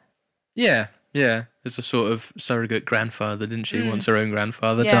Caine. Yeah, as a sort of surrogate grandfather, didn't she? Once her own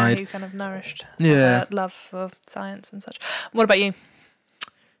grandfather died. Yeah, who kind of nourished love for science and such. What about you?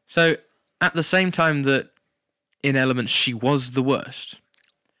 So, at the same time that in Elements she was the worst,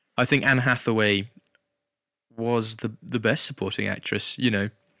 I think Anne Hathaway was the best supporting actress, you know.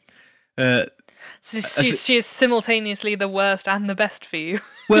 She is simultaneously the worst and the best for you.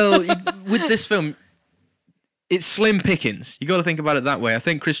 Well, with this film... It's slim pickings. You got to think about it that way. I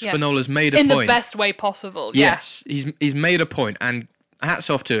think Christopher Nolan's made a point. In the best way possible. Yes, he's made a point, and hats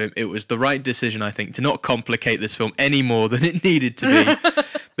off to him. It was the right decision, I think, to not complicate this film any more than it needed to be.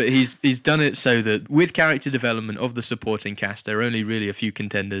 But he's done it so that with character development of the supporting cast, there are only really a few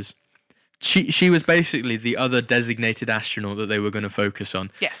contenders. She was basically the other designated astronaut that they were going to focus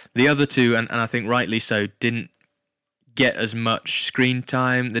on. Yes. The other two, and I think rightly so, didn't get as much screen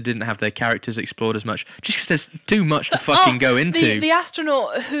time. They didn't have their characters explored as much, just because there's too much to fucking go into. The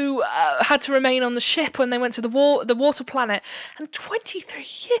astronaut who had to remain on the ship when they went to the water planet, and 23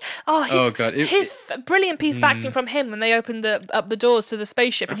 years. Oh God! His brilliant piece of acting from him when they opened up the doors to the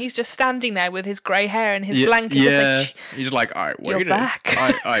spaceship, and he's just standing there with his grey hair and his blanket. Yeah, he's like, I waited. You're back.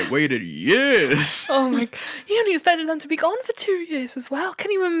 I waited years. Oh my God! He only expected them to be gone for 2 years as well. Can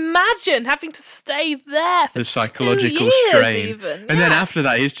you imagine having to stay there for the psychological mental strain. Even, and then after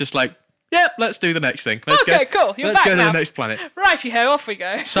that, he's just like, yep, let's do the next thing. Let's okay, cool. You're let's back go now. to the next planet. Righty-ho, off we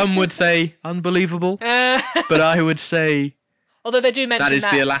go. Some would say unbelievable, but I would say... Although they do mention that is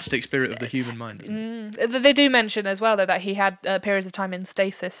the elastic spirit of the human mind. Isn't it? They do mention as well, though, that he had periods of time in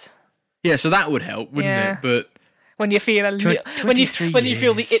stasis. Yeah, so that would help, wouldn't it? But... When you feel when you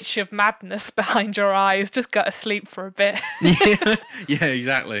feel the itch of madness behind your eyes, just go to sleep for a bit. yeah,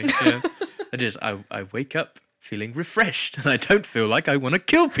 exactly. Yeah. I wake up feeling refreshed, and I don't feel like I want to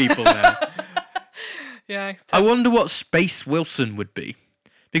kill people now. Yeah. I wonder what Space Wilson would be,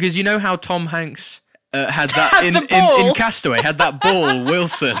 because you know how Tom Hanks had that in Castaway, had that ball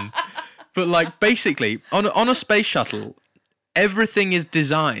Wilson, but like basically on a space shuttle, everything is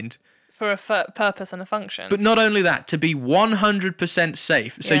designed. For a purpose and a function. But not only that, to be 100%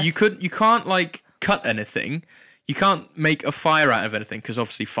 safe. So yes. you can't like cut anything. You can't make a fire out of anything, because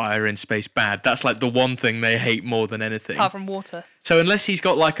obviously fire in space bad. That's like the one thing they hate more than anything. Apart from water. So unless he's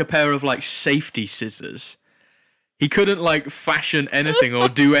got like a pair of like safety scissors, he couldn't like fashion anything or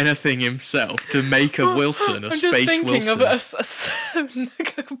do anything himself to make a Wilson, I'm Space just thinking Wilson. of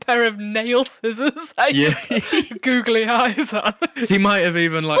a pair of nail scissors. Yeah. Googly eyes on. He might have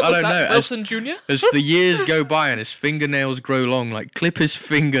even like, I don't know. Wilson Jr.? As the years go by and his fingernails grow long, like clip his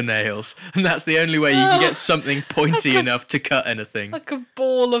fingernails. And that's the only way you can get something pointy enough to cut anything. Like a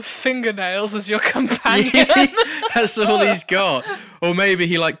ball of fingernails as your companion. That's all he's got. Or maybe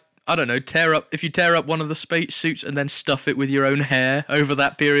he like, I don't know, if you tear up one of the space suits and then stuff it with your own hair over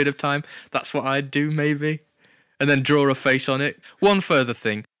that period of time, that's what I'd do maybe. And then draw a face on it. One further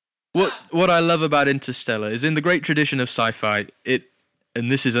thing. What I love about Interstellar is, in the great tradition of sci-fi,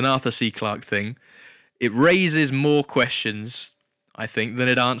 and this is an Arthur C. Clarke thing, it raises more questions, I think, than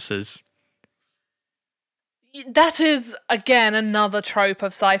it answers. That is, again, another trope of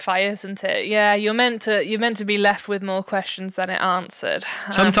sci-fi, isn't it? Yeah, you're meant to be left with more questions than it answered.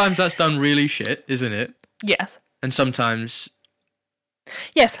 Sometimes that's done really shit, isn't it? Yes. And sometimes...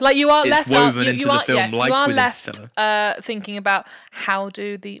 Yes, like you are it's left woven into the film, yes, like you are with left Interstellar. Thinking about how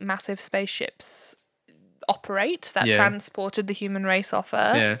do the massive spaceships operate that transported the human race off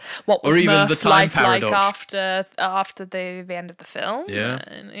Earth? Yeah. What was or even Murph's the time life paradox. like after the end of the film?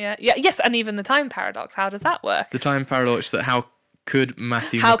 Yeah. Yes, and even the time paradox. How does that work? The time paradox, that how could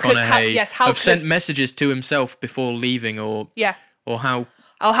Matthew McConaughey have sent messages to himself before leaving, or how...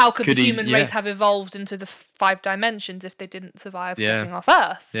 Oh, how could the human race have evolved into the 5 dimensions if they didn't survive getting off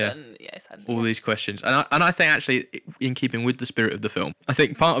Earth? Yeah. And, all these questions. And I think, actually, in keeping with the spirit of the film, I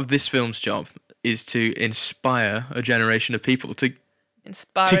think part of this film's job is to inspire a generation of people to...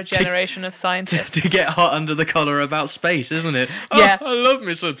 Inspire a generation of scientists. To get hot under the collar about space, isn't it? Yeah. Oh, I love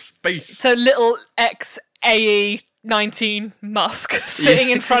me some space. So little ex-AE-19 Musk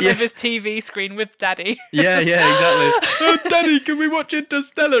sitting in front of his TV screen with Daddy. Yeah, exactly. Oh, Daddy, can we watch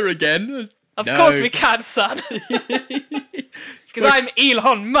Interstellar again? Of course we can, son. Because I'm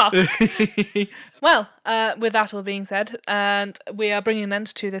Elon Musk. Well, with that all being said, and we are bringing an end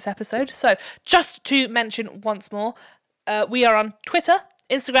to this episode. So, just to mention once more, we are on Twitter,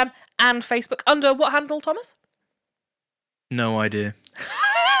 Instagram, and Facebook under what handle, Thomas? No idea.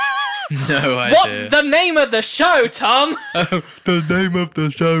 No idea. What's the name of the show, Tom? Oh, the name of the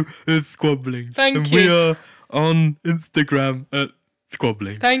show is Squabbling. Thank you. We are on Instagram at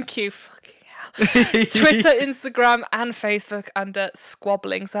Squabbling. Thank you. Fucking hell. Twitter, Instagram, and Facebook under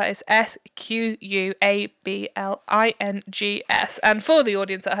Squabblings. That is SQUABLINGS. And for the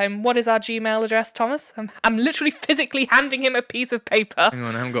audience at home, what is our Gmail address, Thomas? I'm literally physically handing him a piece of paper. Hang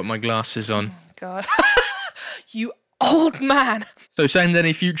on, I haven't got my glasses on. Oh, God. You old man. So send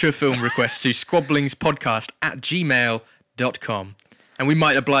any future film requests to squabblingspodcast@gmail.com. And we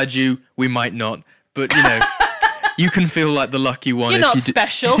might oblige you, we might not. But, you know, you can feel like the lucky one. You're not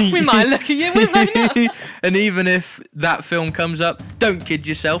special. We might look at you, we might not. And even if that film comes up, don't kid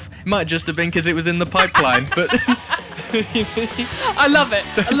yourself. It might just have been because it was in the pipeline, but... I love it.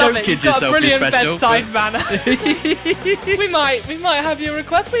 I love it. Kid You've got a yourself, brilliant special, bedside manner. we might have your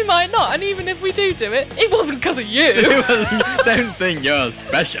request. We might not. And even if we do it, it wasn't because of you. It wasn't. Don't think you're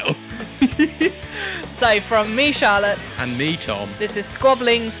special. So from me, Charlotte, and me, Tom, this is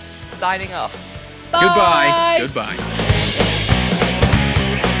Squabblings signing off. Bye. Goodbye.